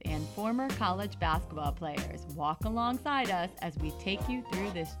former college basketball players. Walk alongside us as we take you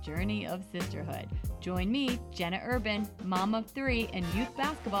through this journey of sisterhood. Join me, Jenna Urban, mom of 3 and youth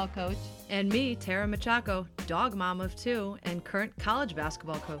basketball coach. And me, Tara Machaco, dog mom of 2 and current college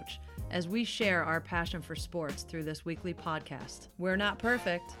basketball coach, as we share our passion for sports through this weekly podcast. We're not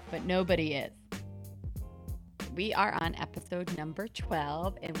perfect, but nobody is. We are on episode number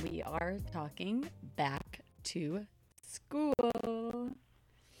 12, and we are talking back to school.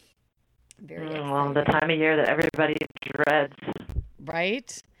 Very exciting. Well, the time of year that everybody dreads.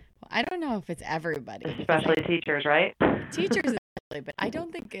 Right? Well, I don't know if it's everybody. Especially teachers, right? Teachers, especially, but I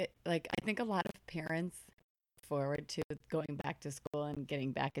don't think it, I think a lot of parents forward to going back to school and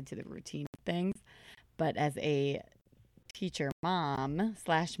getting back into the routine of things. But as a teacher mom,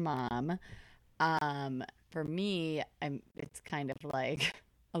 for me, it's kind of like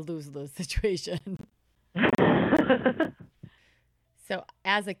a lose-lose situation. So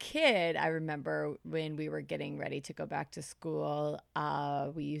as a kid, I remember when we were getting ready to go back to school,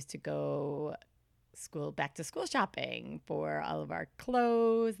 we used to go back to school shopping for all of our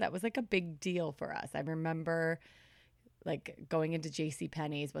clothes. That was like a big deal for us. I remember going into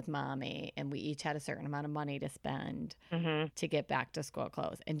JCPenney's with mommy, and we each had a certain amount of money to spend to get back to school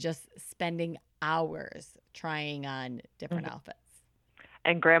clothes, and just spending hours trying on different outfits.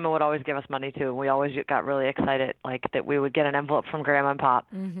 And Grandma would always give us money too, and we always got really excited, that we would get an envelope from Grandma and Pop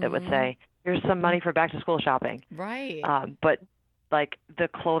that would say, "Here's some money for back to school shopping." Right. But the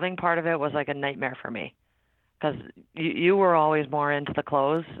clothing part of it was like a nightmare for me, because you were always more into the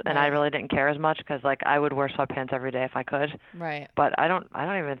clothes, and I really didn't care as much, because I would wear sweatpants every day if I could. Right. But I don't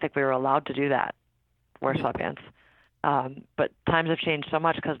even think we were allowed to do that, wear sweatpants. But times have changed so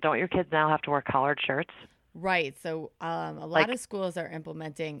much, because don't your kids now have to wear collared shirts? Right. So a lot of schools are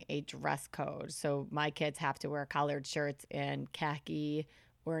implementing a dress code. So my kids have to wear collared shirts and khaki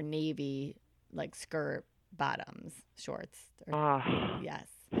or navy skirt bottoms, shorts. Yes.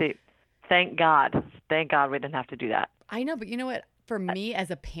 See, thank God we didn't have to do that. I know, but you know what? For me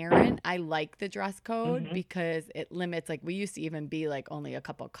as a parent, I like the dress code because it limits, we used to even be only a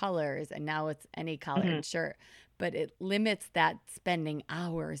couple colors, and now it's any collared shirt, but it limits that spending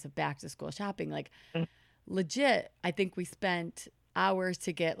hours of back to school shopping. Legit, I think we spent hours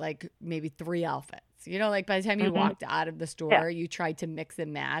to get maybe 3 outfits. By the time you walked out of the store, you tried to mix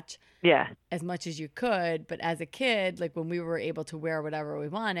and match as much as you could. But as a kid, when we were able to wear whatever we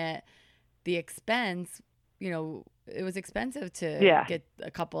wanted, the expense, it was expensive to get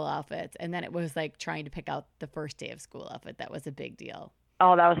a couple outfits. And then it was trying to pick out the first day of school outfit. That was a big deal.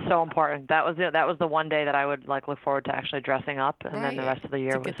 Oh, that was so important. That was the one day that I would look forward to actually dressing up, and then the rest of the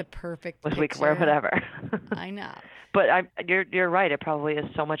year get the perfect we could wear whatever. I know. But you're right. It probably is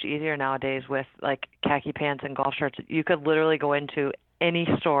so much easier nowadays with khaki pants and golf shirts. You could literally go into any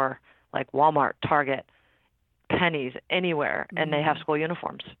store, like Walmart, Target, Penny's, anywhere, and they have school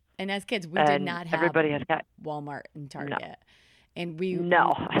uniformans. And as kids, we did not have everybody has Walmart and Target. No. And we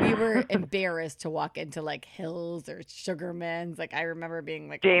were embarrassed to walk into Hills or Sugarman's. I remember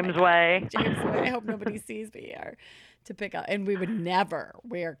being James Way. James Way. I hope nobody sees me here to pick out. And we would never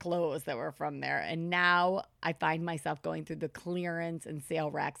wear clothes that were from there. And now I find myself going through the clearance and sale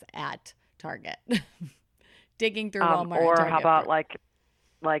racks at Target, digging through Walmart. Or and Target how about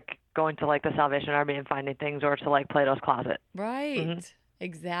going to the Salvation Army and finding things, or to Plato's Closet. Right.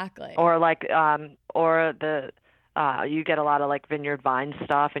 Exactly. Or you get a lot of Vineyard Vines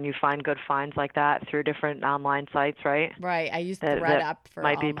stuff, and you find good finds like that through different online sites, right? Right. I used ThredUp for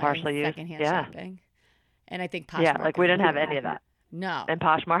might all be my secondhand shopping. And I think Poshmark. Yeah, we didn't have any of that. No. And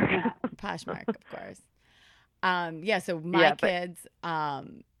Poshmark? Yeah, Poshmark, of course. So my kids,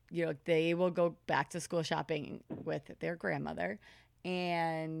 they will go back to school shopping with their grandmother,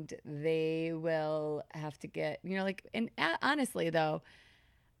 and they will have to get, and honestly though,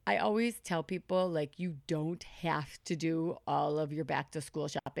 I always tell people, you don't have to do all of your back to school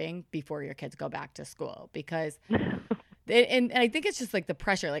shopping before your kids go back to school, because and I think it's just the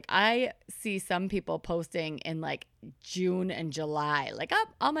pressure. I see some people posting in June and July,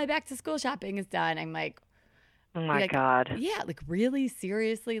 all my back to school shopping is done. I'm oh my God. Yeah. Really?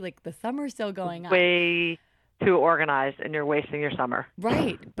 Seriously? The summer's still going on. Way too organized, and you're wasting your summer.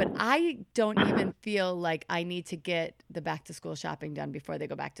 Right. But I don't even feel like I need to get the back to school shopping done before they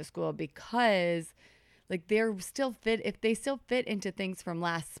go back to school, because they're still fit. If they still fit into things from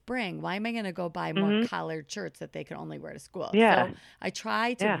last spring, why am I going to go buy more collared shirts that they can only wear to school? Yeah. So I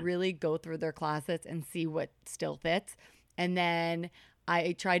try to really go through their closets and see what still fits. And then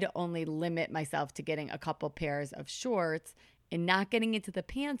I try to only limit myself to getting a couple pairs of shorts and not getting into the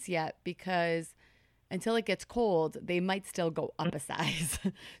pants yet, because until it gets cold, they might still go up a size.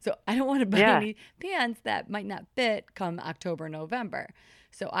 So I don't want to buy Yeah. any pants that might not fit come October, November.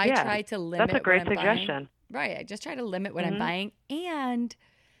 So I Yeah, try to limit that's a great what I'm buying. suggestion. Right. I just try to limit what I'm Mhm. buying and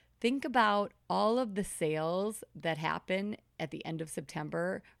think about all of the sales that happen at the end of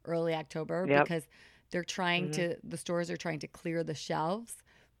September, early October, Yep. because they're trying Mhm. the stores are trying to clear the shelves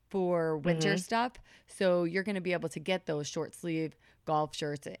for winter Mhm. stuff. So you're going to be able to get those short sleeve golf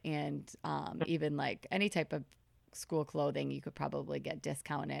shirts and even like any type of school clothing you could probably get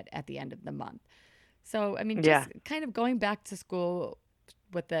discounted at the end of the month. So, I mean, Yeah. just kind of going back to school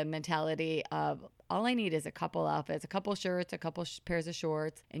with the mentality of all I need is a couple outfits, a couple shirts, a couple pairs of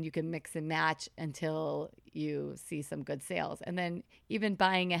shorts, and you can mix and match until you see some good sales. And then even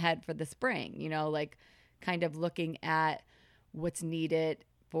buying ahead for the spring, like kind of looking at what's needed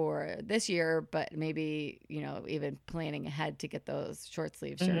for this year, but maybe, even planning ahead to get those short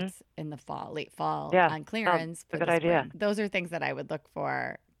sleeve Mhm. shirts in the fall, late fall Yeah. on clearance a for good the spring. idea. Those are things that I would look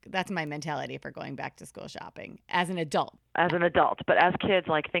for. That's my mentality for going back to school shopping as an adult. As an adult, but as kids,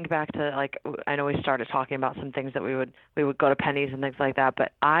 like think back to like I know we started talking about some things that we would go to Penny's and things like that,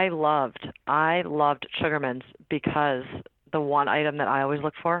 but I loved Sugarman's because the one item that I always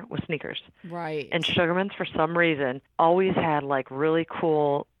looked for was sneakers. Right. And Sugarman's for some reason always had like really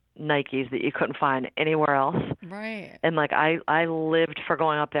cool Nikes that you couldn't find anywhere else. Right. And like I lived for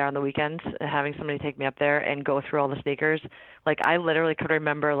going up there on the weekends and having somebody take me up there and go through all the sneakers. Like I literally could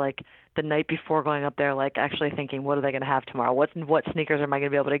remember like the night before going up there, like actually thinking, what are they going to have tomorrow? What sneakers am I going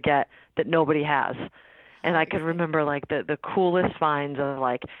to be able to get that nobody has? And I could remember like the coolest finds of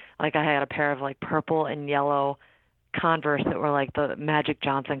like I had a pair of like purple and yellow Converse that were like the Magic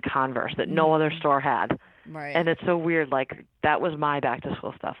Johnson Converse that no other store had. Right. And it's so weird. Like that was my back to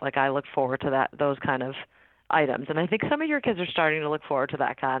school stuff. Like I look forward to those kind of items, and I think some of your kids are starting to look forward to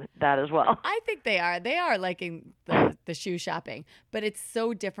that as well. I think they are. They are liking the shoe shopping, but it's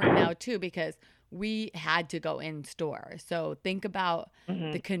so different now too because we had to go in store. So think about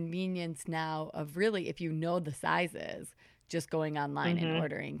the convenience now of really, if you know the sizes, just going online and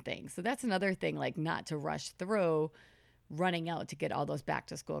ordering things. So that's another thing, like not to rush through running out to get all those back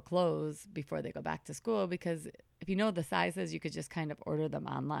to school clothes before they go back to school, because if you know the sizes, you could just kind of order them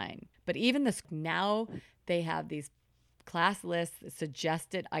online. But even now they have these class lists,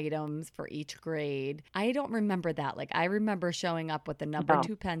 suggested items for each grade. I don't remember that. Like I remember showing up with a number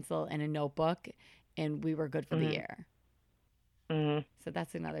 2 pencil and a notebook, and we were good for the year. Mm-hmm. So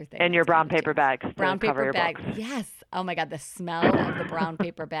that's another thing. And your brown paper bags. Brown to cover paper your bags. books. Yes. Oh my God, the smell of the brown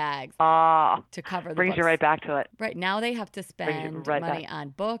paper bags to cover the brings books. you right back to it. Right. Now they have to spend money on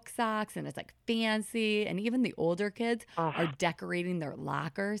book socks, and it's like fancy. And even the older kids are decorating their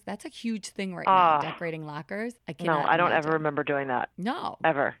lockers. That's a huge thing right now, decorating lockers. I cannot I don't imagine. ever remember doing that. No.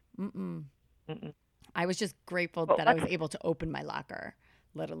 Ever. Mm-mm. Mm-mm. I was just grateful that I was able to open my locker,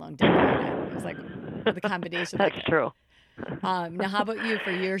 let alone decorate it. It was like the combination. That's true. Now, how about you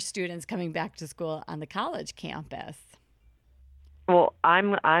for your students coming back to school on the college campus? Well,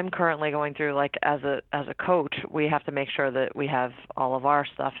 I'm currently going through, like, as a coach, we have to make sure that we have all of our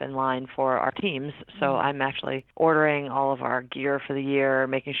stuff in line for our teams. So I'm actually ordering all of our gear for the year,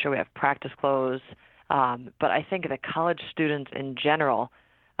 making sure we have practice clothes. But I think the college students in general,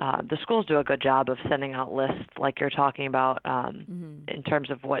 the schools do a good job of sending out lists like you're talking about in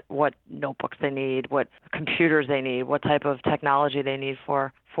terms of what notebooks they need, what computers they need, what type of technology they need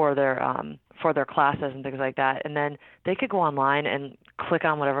for their classes and things like that. And then they could go online and click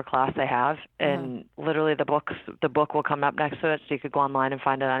on whatever class they have, and literally the book will come up next to it. So you could go online and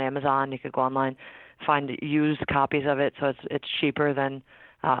find it on Amazon. You could go online, find used copies of it, so it's cheaper than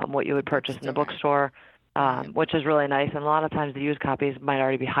what you would purchase in the bookstore. Which is really nice. And a lot of times the used copies might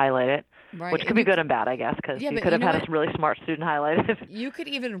already be highlighted, which could be good and bad, I guess, because you could have had a really smart student highlight it. You could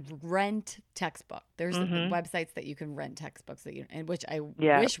even rent textbook. There's websites that you can rent textbooks and which I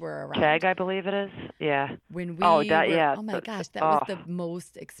wish were around. Chegg, I believe it is. Yeah. When we oh my gosh, that was the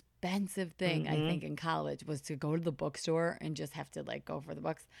most expensive thing I think in college, was to go to the bookstore and just have to like go for the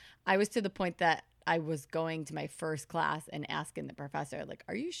books. I was to the point that I was going to my first class and asking the professor, like,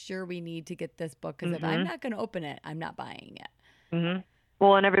 are you sure we need to get this book? Because if I'm not going to open it, I'm not buying it.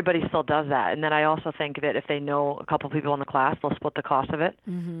 Well, and everybody still does that. And then I also think that if they know a couple people in the class, they'll split the cost of it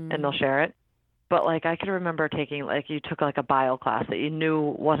and they'll share it. But like I could remember taking, like, you took like a bio class that you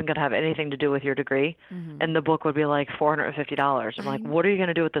knew wasn't going to have anything to do with your degree, and the book would be like $450. I'm like, what are you going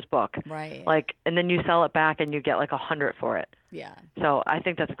to do with this book? Right. Like, and then you sell it back and you get like $100 for it. Yeah. So I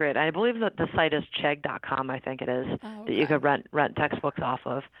think that's great. I believe that the site is Chegg.com, I think it is, that you could rent textbooks off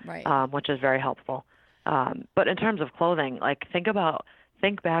of, which is very helpful. But in terms of clothing, like think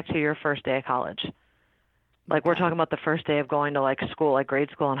back to your first day of college. Like we're Okay. talking about the first day of going to like school, like grade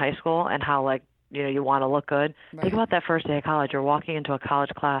school and high school, and how like you want to look good. Think Right. about that first day of college. You're walking into a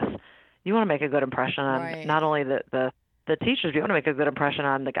college class. You want to make a good impression on Right. not only the teachers. You want to make a good impression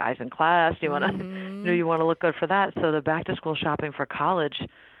on the guys in class. You want to Mm-hmm. you want to look good for that. So the back to school shopping for college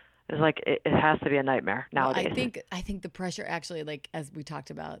is like it has to be a nightmare Well, nowadays. I think the pressure actually, like as we talked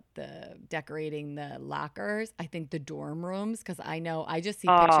about the decorating the lockers, I think the dorm rooms, because I know I just see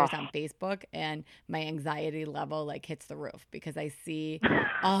Oh. pictures on Facebook and my anxiety level like hits the roof because I see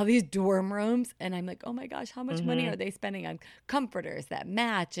all these dorm rooms and I'm like, oh my gosh, how much money are Mhm. they spending on comforters that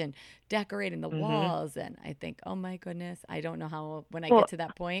match and decorating the Mhm. walls? And I think, oh my goodness, I don't know how when I Well, get to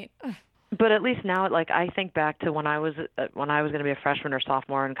that point. but at least now, like I think back to when I was going to be a freshman or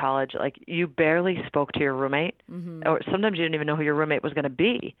sophomore in college, like you barely spoke to your roommate, Mm-hmm. or sometimes you didn't even know who your roommate was going to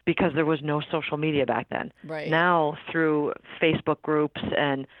be because there was no social media back then. Right. Now, through Facebook groups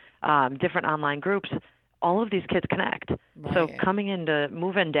and different online groups, all of these kids connect. So Right. coming into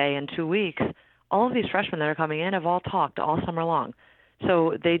move-in day in 2 weeks, all of these freshmen that are coming in have all talked all summer long.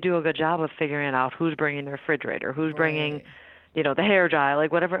 So they do a good job of figuring out who's bringing the refrigerator, who's bringing Right. the hair dye,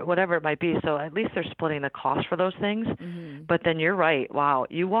 like whatever it might be. So at least they're splitting the cost for those things. Mm-hmm. But then you're right. Wow,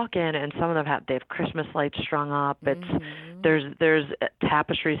 you walk in and some of them they have Christmas lights strung up. Mm-hmm. There's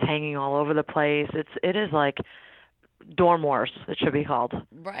tapestries hanging all over the place. It is like dorm wars. It should be called.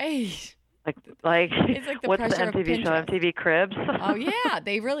 Right. Like It's like the what's the pressure of MTV show? Pinterest. MTV Cribs. Oh yeah,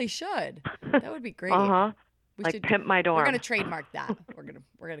 they really should. That would be great. Uh-huh. We Like should. Pimp My We're Dorm. gonna trademark that. We're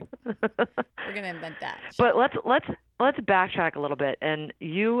gonna invent that. But let's backtrack a little bit. And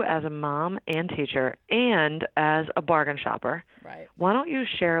you, as a mom and teacher, and as a bargain shopper, Right. why don't you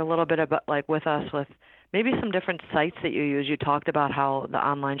share a little bit about like with us with maybe some different sites that you use? You talked about how the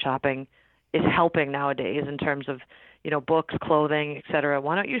online shopping is helping nowadays in terms of books, clothing, et cetera.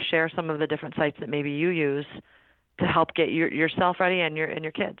 Why don't you share some of the different sites that maybe you use to help get yourself ready and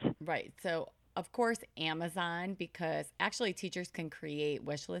your kids? Right. So of course Amazon, because actually teachers can create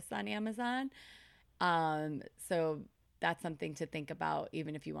wish lists on Amazon. So that's something to think about,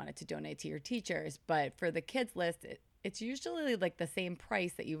 even if you wanted to donate to your teachers. But for the kids list, it's usually like the same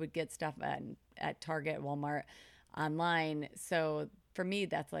price that you would get stuff at Target, Walmart, online. So for me,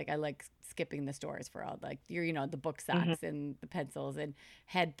 that's like I like skipping the stores for all like the book Mhm. sacks and the pencils and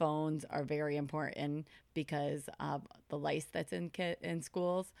headphones are very important because of the lice that's in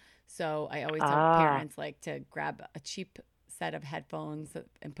schools. So I always tell Ah, parents like to grab a cheap set of headphones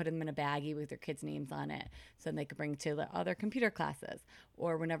and put them in a baggie with their kids' names on it, so then they could bring to the other computer classes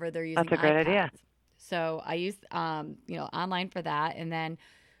or whenever they're using that's a great idea. iPads. So I use online for that, and then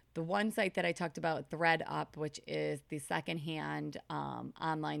the one site that I talked about, ThreadUp, which is the secondhand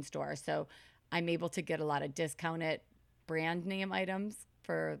online store. So I'm able to get a lot of discounted brand name items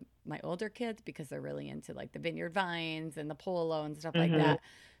for my older kids because they're really into like the Vineyard Vines and the Polo and stuff like Mhm. that.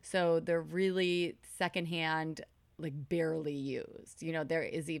 So they're really secondhand, like barely used. There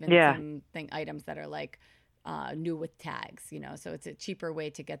is even Yeah. some items that are like new with tags, so it's a cheaper way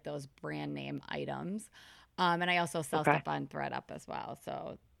to get those brand name items. And I also sell Okay. stuff on ThreadUp as well.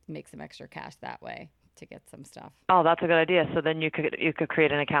 So make some extra cash that way to get some stuff. Oh, that's a good idea. So then you could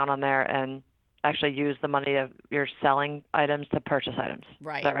create an account on there and actually use the money of your selling items to purchase items.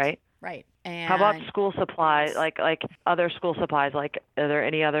 Right. Is that right? Right. How about And school supplies, like other school supplies? Like, are there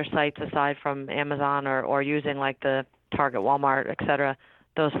any other sites aside from Amazon or using like the Target, Walmart, et cetera,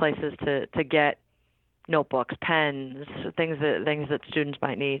 those places to get notebooks, pens, things that students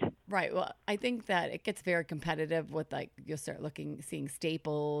might need? right. Well, I think that it gets very competitive with like you'll start seeing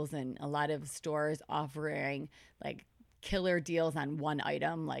Staples and a lot of stores offering like killer deals on one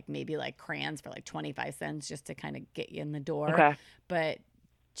item, like maybe like crayons for like 25 cents just to kind of get you in the door. Okay. But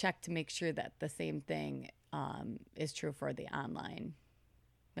check to make sure that the same thing is true for the online.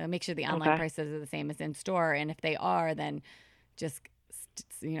 Make sure the online Okay. prices are the same as in store, and if they are, then just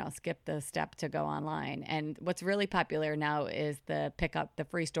skip the step to go online. And what's really popular now is the pickup, the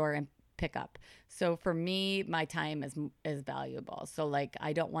free store and pickup. So for me, my time is valuable. So like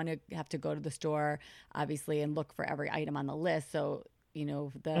I don't want to have to go to the store, obviously, and look for every item on the list. So the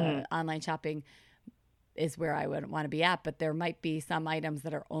Mhm. online shopping is where I would want to be at, but there might be some items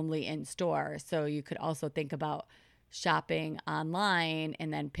that are only in store. So you could also think about shopping online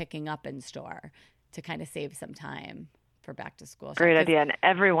and then picking up in store to kind of save some time for back to school. Great idea, and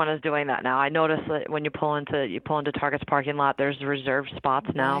everyone is doing that now. I notice that when you pull into Target's parking lot, there's reserved spots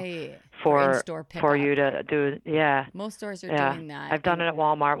now Right. for in-store for you pickup. to do. Yeah, Most stores are yeah. doing that. I've done And it at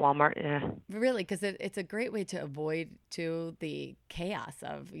Walmart. Walmart, yeah. really, because it's a great way to avoid the chaos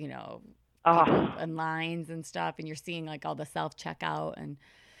of, people Oh, and lines and stuff. And you're seeing like all the self-checkout. And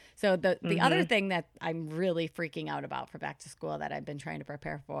So the other thing that I'm really freaking out about for back to school that I've been trying to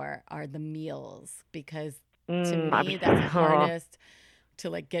prepare for are the meals, because to me that's the hardest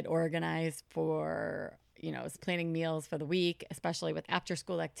to like get organized for, is planning meals for the week, especially with after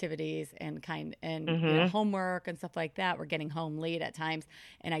school activities and homework and stuff like that. We're getting home late at times,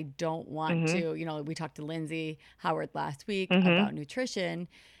 and I don't want to, we talked to Lindsay Howard last week about nutrition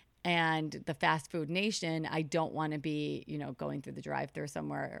and the fast food nation. I don't want to be, going through the drive-thru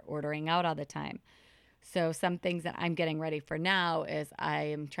somewhere ordering out all the time. So some things that I'm getting ready for now is I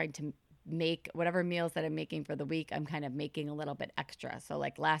am trying to make whatever meals that I'm making for the week, I'm kind of making a little bit extra. So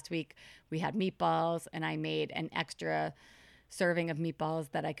like last week we had meatballs, and I made an extra serving of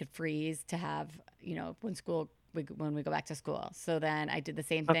meatballs that I could freeze to have, when we go back to school. So then I did the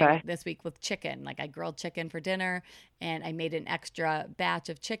same thing this week with chicken. Like I grilled chicken for dinner, and I made an extra batch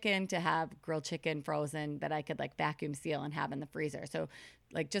of chicken to have grilled chicken frozen that I could like vacuum seal and have in the freezer. So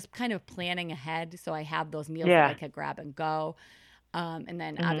like just kind of planning ahead so I have those meals that I could grab and go. And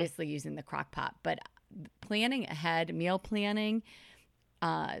then obviously using the crock pot. But planning ahead, meal planning,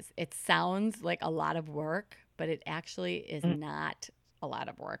 it sounds like a lot of work, but it actually is not a lot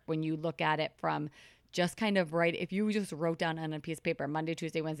of work when you look at it from just kind of if you just wrote down on a piece of paper Monday,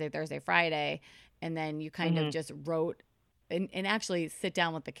 Tuesday, Wednesday, Thursday, Friday, and then you kind of just wrote and actually sit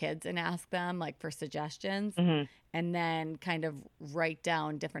down with the kids and ask them like for suggestions, and then kind of write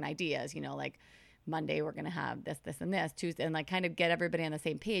down different ideas, like Monday we're going to have this, this, and this, Tuesday, and like kind of get everybody on the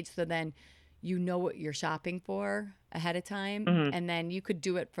same page. So then you know what you're shopping for ahead of time, and then you could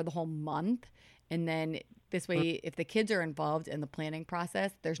do it for the whole month. And then this way, if the kids are involved in the planning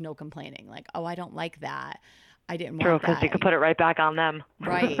process, there's no complaining. Like, oh, I don't like that. I didn't want that. True, because you could put it right back on them.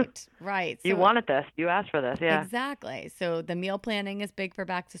 Right. So, you wanted this. You asked for this. Yeah. Exactly. So the meal planning is big for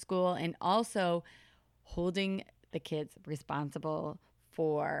back to school, and also holding the kids responsible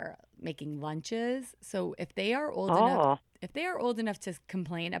for making lunches. So if they are old enough to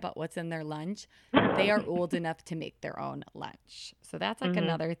complain about what's in their lunch, they are old enough to make their own lunch. So that's like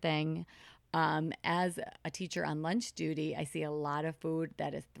another thing. As a teacher on lunch duty, I see a lot of food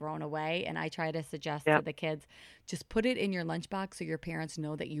that is thrown away, and I try to suggest to the kids, just put it in your lunchbox so your parents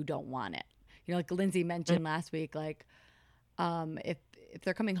know that you don't want it. Like Lindsay mentioned last week, like if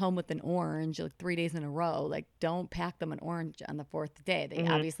they're coming home with an orange like 3 days in a row, like don't pack them an orange on the fourth day. They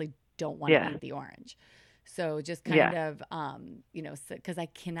obviously don't want to eat the orange. So just kind of, because I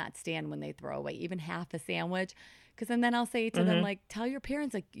cannot stand when they throw away even half a sandwich. Because then I'll say to them, like, tell your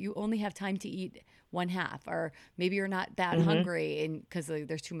parents, like, you only have time to eat one half, or maybe you're not that hungry and because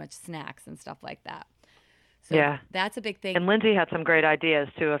there's too much snacks and stuff like that. So that's a big thing. And Lindsay had some great ideas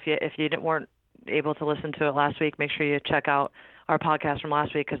too. If you weren't able to listen to it last week, make sure you check out our podcast from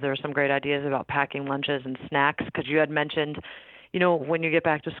last week, because there were some great ideas about packing lunches and snacks. Because you had mentioned, when you get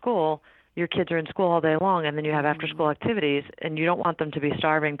back to school, your kids are in school all day long, and then you have after-school activities, and you don't want them to be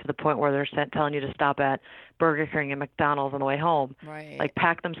starving to the point where they're telling you to stop at Burger King and McDonald's on the way home. Right. Like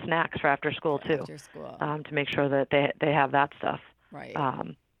pack them snacks for after school too, to make sure that they have that stuff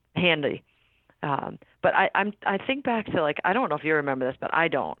handy. But I think back to, like, I don't know if you remember this, but I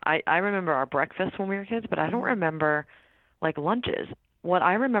don't. I remember our breakfast when we were kids, but I don't remember like lunches. What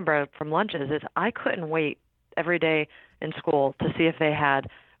I remember from lunches is I couldn't wait every day in school to see if they had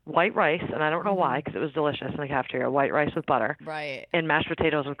white rice, and I don't know why, because it was delicious in the cafeteria, white rice with butter, and mashed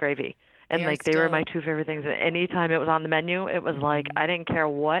potatoes with gravy. And they were my two favorite things. And anytime it was on the menu, it was like I didn't care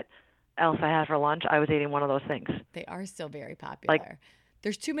what else I had for lunch, I was eating one of those things. They are still very popular.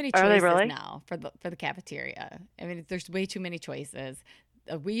 There's too many choices now for the cafeteria. I mean, there's way too many choices.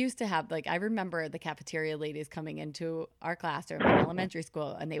 We used to have, like, I remember the cafeteria ladies coming into our classroom in elementary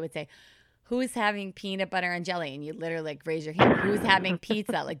school, and they would say, who's having peanut butter and jelly? And you literally like raise your hand. Who's having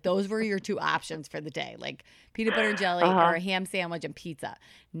pizza? Like those were your two options for the day, like peanut butter and jelly or a ham sandwich and pizza.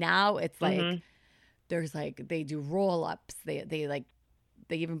 Now it's like there's like they do roll ups. They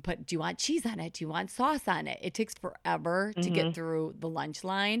even put, do you want cheese on it? Do you want sauce on it? It takes forever to get through the lunch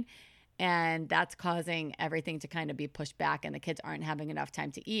line. And that's causing everything to kind of be pushed back, and the kids aren't having enough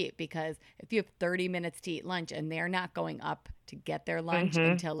time to eat, because if you have 30 minutes to eat lunch and they're not going up to get their lunch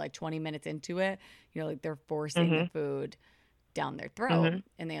until like 20 minutes into it, like they're forcing the food down their throat,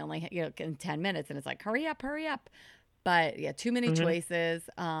 and they only, in 10 minutes, and it's like, hurry up. But yeah, too many choices.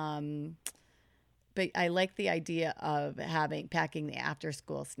 But I like the idea of packing the after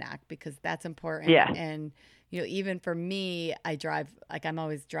school snack, because that's important. Yeah. And even for me, I drive, like I'm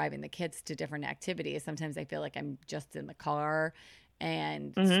always driving the kids to different activities. Sometimes I feel like I'm just in the car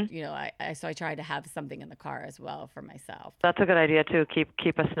And, so I try to have something in the car as well for myself. That's a good idea too.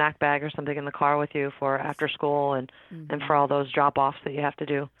 Keep a snack bag or something in the car with you for after school and for all those drop-offs that you have to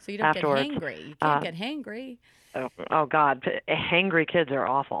do so you don't afterwards. get hangry. You can't get hangry. Oh God, hangry kids are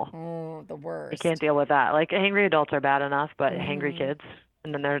awful. Oh, the worst. You can't deal with that. Like hangry adults are bad enough, but hangry kids,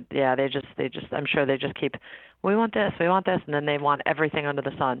 and then they just I'm sure they just keep, we want this, and then they want everything under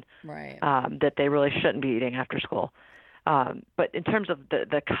the sun. Right. That they really shouldn't be eating after school. But in terms of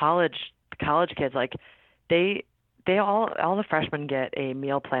the college kids, like they all the freshmen get a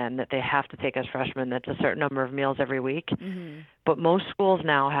meal plan that they have to take as freshmen. That's a certain number of meals every week. But most schools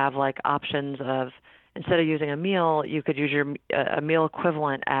now have like options of, instead of using a meal, you could use a meal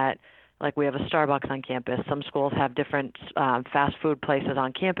equivalent at, like we have a Starbucks on campus. Some schools have different fast food places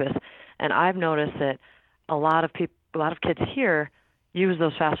on campus, and I've noticed that a lot of kids here use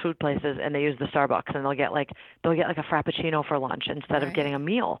those fast food places and they use the Starbucks, and they'll get like a Frappuccino for lunch instead of getting a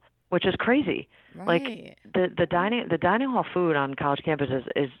meal, which is crazy. Right. Like the dining hall food on college campuses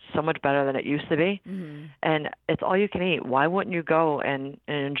is so much better than it used to be, and it's all you can eat. Why wouldn't you go and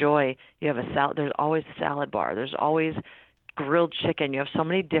enjoy? You have a salad. There's always a salad bar. There's always grilled chicken. You have so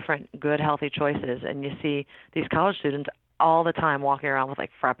many different good healthy choices, and you see these college students all the time walking around with like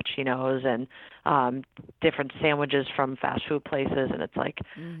Frappuccinos and different sandwiches from fast food places, and it's like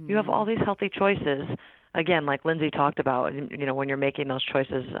you have all these healthy choices. Again, like Lindsay talked about, when you're making those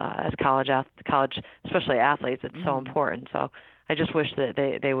choices as college, especially athletes, it's so important. So I just wish that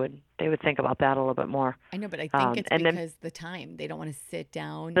they would think about that a little bit more. I know, but I think it's because the time, they don't want to sit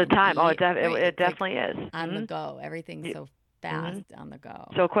down. The time, eat, it definitely is on the go. Everything's so fast on the go.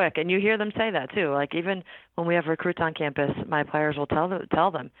 So quick, and you hear them say that too. Like even when we have recruits on campus, my players will tell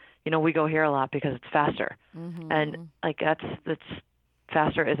them, we go here a lot because it's faster, and like that's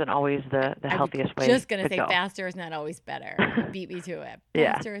faster isn't always the healthiest way. Just gonna to say go. Faster is not always better. Beat me to it.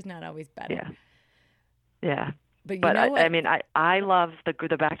 Faster is not always better. Yeah. But you But know what? I mean, I love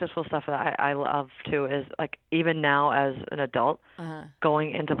the back to school stuff that I love too. Is like even now as an adult,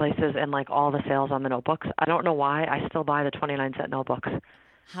 going into places and like all the sales on the notebooks. I don't know why I still buy the 29-cent notebooks.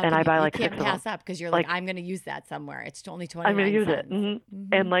 And I buy like 6 of them. You can't pass up because you're like, I'm going to use that somewhere. It's only 29 I'm going to use cents. it.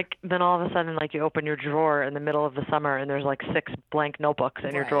 And like then all of a sudden, like you open your drawer in the middle of the summer and there's like 6 blank notebooks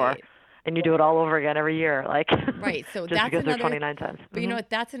in your drawer, and you do it all over again every year, like right. So just that's because another, they're 29 cents. But you know what?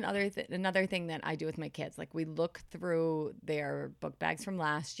 That's another thing that I do with my kids. Like we look through their book bags from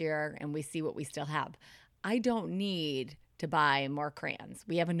last year and we see what we still have. I don't need to buy more crayons.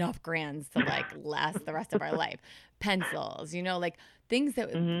 We have enough crayons to like last the rest of our life. Pencils, like things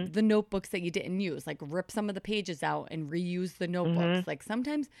that the notebooks that you didn't use, like rip some of the pages out and reuse the notebooks. Like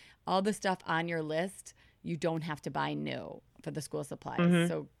sometimes all the stuff on your list, you don't have to buy new for the school supplies.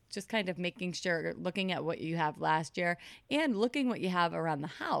 So just kind of making sure, looking at what you have last year and looking what you have around the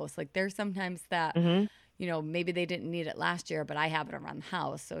house. Like there's sometimes that, maybe they didn't need it last year, but I have it around the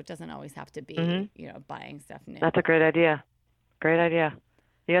house. So it doesn't always have to be, buying stuff new. That's a great idea. Great idea.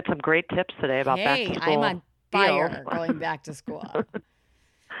 You had some great tips today about back to school. I'm on fire going back to school.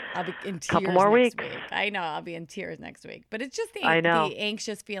 I'll be in tears Couple more next weeks. week. I know I'll be in tears next week. But it's just the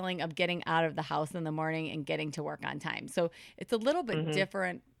anxious feeling of getting out of the house in the morning and getting to work on time. So it's a little bit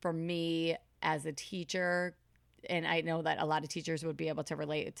different for me as a teacher. And I know that a lot of teachers would be able to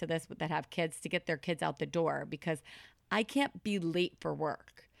relate to this that have kids, to get their kids out the door, because I can't be late for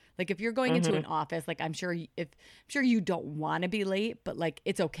work. Like if you're going into an office, like I'm sure you don't want to be late, but like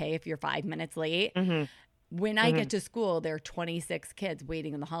it's okay if you're 5 minutes late. When I get to school, there are 26 kids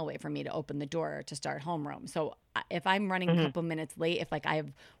waiting in the hallway for me to open the door to start homeroom. So if I'm running a couple minutes late, if like I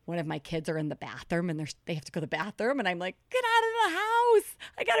have one of my kids are in the bathroom and they have to go to the bathroom and I'm like, get out of the house,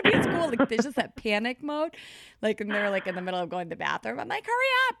 I gotta be at school. Like there's just that panic mode, like, and they're like in the middle of going to the bathroom. I'm like,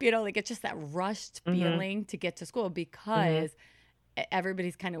 hurry up, like it's just that rushed feeling to get to school because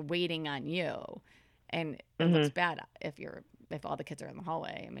everybody's kind of waiting on you, and it looks bad if all the kids are in the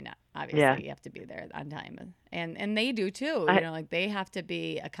hallway. I mean, obviously you have to be there on time, and they do too. Like they have to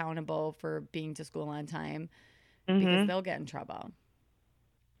be accountable for being to school on time because they'll get in trouble.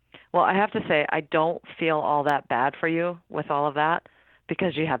 Well, I have to say, I don't feel all that bad for you with all of that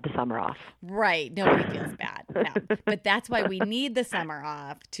because you have the summer off. Right. Nobody feels bad. No. But that's why we need the summer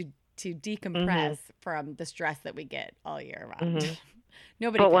off to decompress from the stress that we get all year round.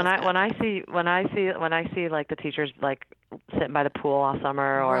 Nobody. But when I see like the teachers like sitting by the pool all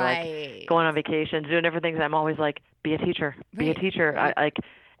summer or like going on vacations, doing different things, I'm always like, be a teacher, be a teacher. I like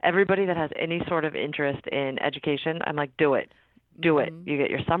everybody that has any sort of interest in education. I'm like, do it. do it. You get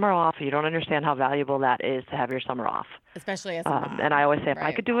your summer off. You don't understand how valuable that is to have your summer off. Especially as a mom. And I always say, if I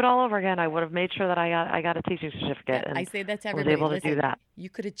right. could do it all over again, I would have made sure that I got a teaching certificate. And I say that to everybody. was able to Listen, do that. You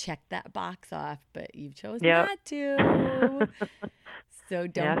could have checked that box off, but you chose Yep. not to. So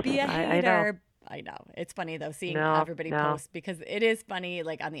don't be a hater. I know. It's funny though, seeing everybody post, because it is funny,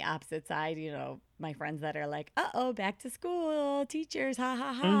 like on the opposite side, you know, my friends that are like, back to school, teachers, ha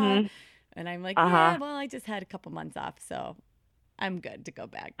ha ha. Mm-hmm. And I'm like, yeah, well, I just had a couple months off, so I'm good to go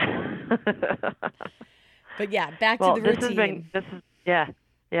back. But yeah, back to the routine. This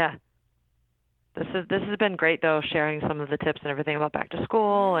has been great though, sharing some of the tips and everything about back to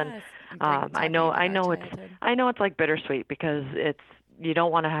school. Yes, And I know it's like bittersweet, because you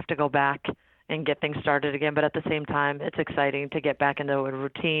don't want to have to go back and get things started again, but at the same time, it's exciting to get back into a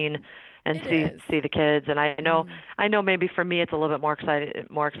routine and see the kids. And I know maybe for me it's a little bit more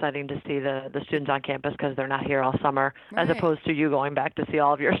exciting to see the students on campus, because they're not here all summer, as opposed to you going back to see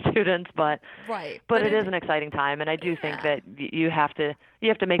all of your students. But it is an exciting time, and I do think that you have to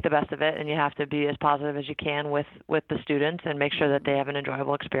make the best of it, and you have to be as positive as you can with the students and make sure that they have an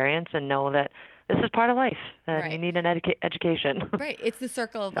enjoyable experience and know that this is part of life, and you need an education. Right. It's the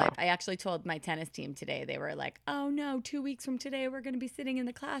circle of life. I actually told my tennis team today, they were like, oh no, 2 weeks from today, we're going to be sitting in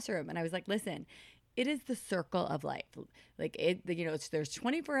the classroom. And I was like, listen, it is the circle of life. Like there's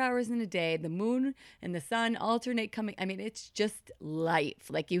 24 hours in a day, the moon and the sun alternate coming. I mean, it's just life.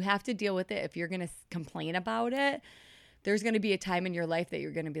 Like, you have to deal with it. If you're going to complain about it, there's going to be a time in your life that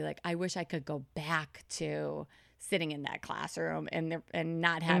you're going to be like, I wish I could go back to sitting in that classroom and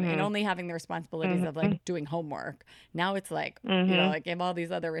not having and only having the responsibilities of like doing homework. Now it's like, you know, like I have all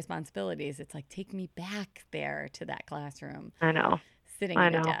these other responsibilities. It's like, take me back there to that classroom. I know. Sitting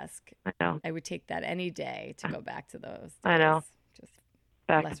at a desk. I know. I would take that any day to go back to those days. I know. Just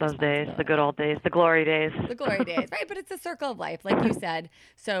back to those days, the good old days, the glory days. The glory days, right? But it's a circle of life, like you said.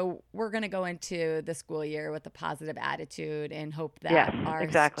 So we're going to go into the school year with a positive attitude and hope that our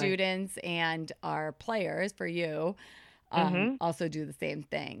students and our players, for you, also do the same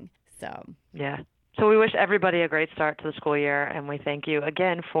thing. So we wish everybody a great start to the school year, and we thank you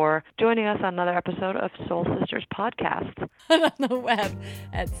again for joining us on another episode of Soul Sisters Podcast. On the web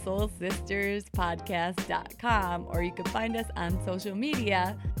at soulsisterspodcast.com, or you can find us on social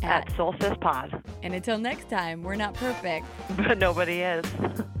media at SoulSisPod. And until next time, we're not perfect, but nobody is.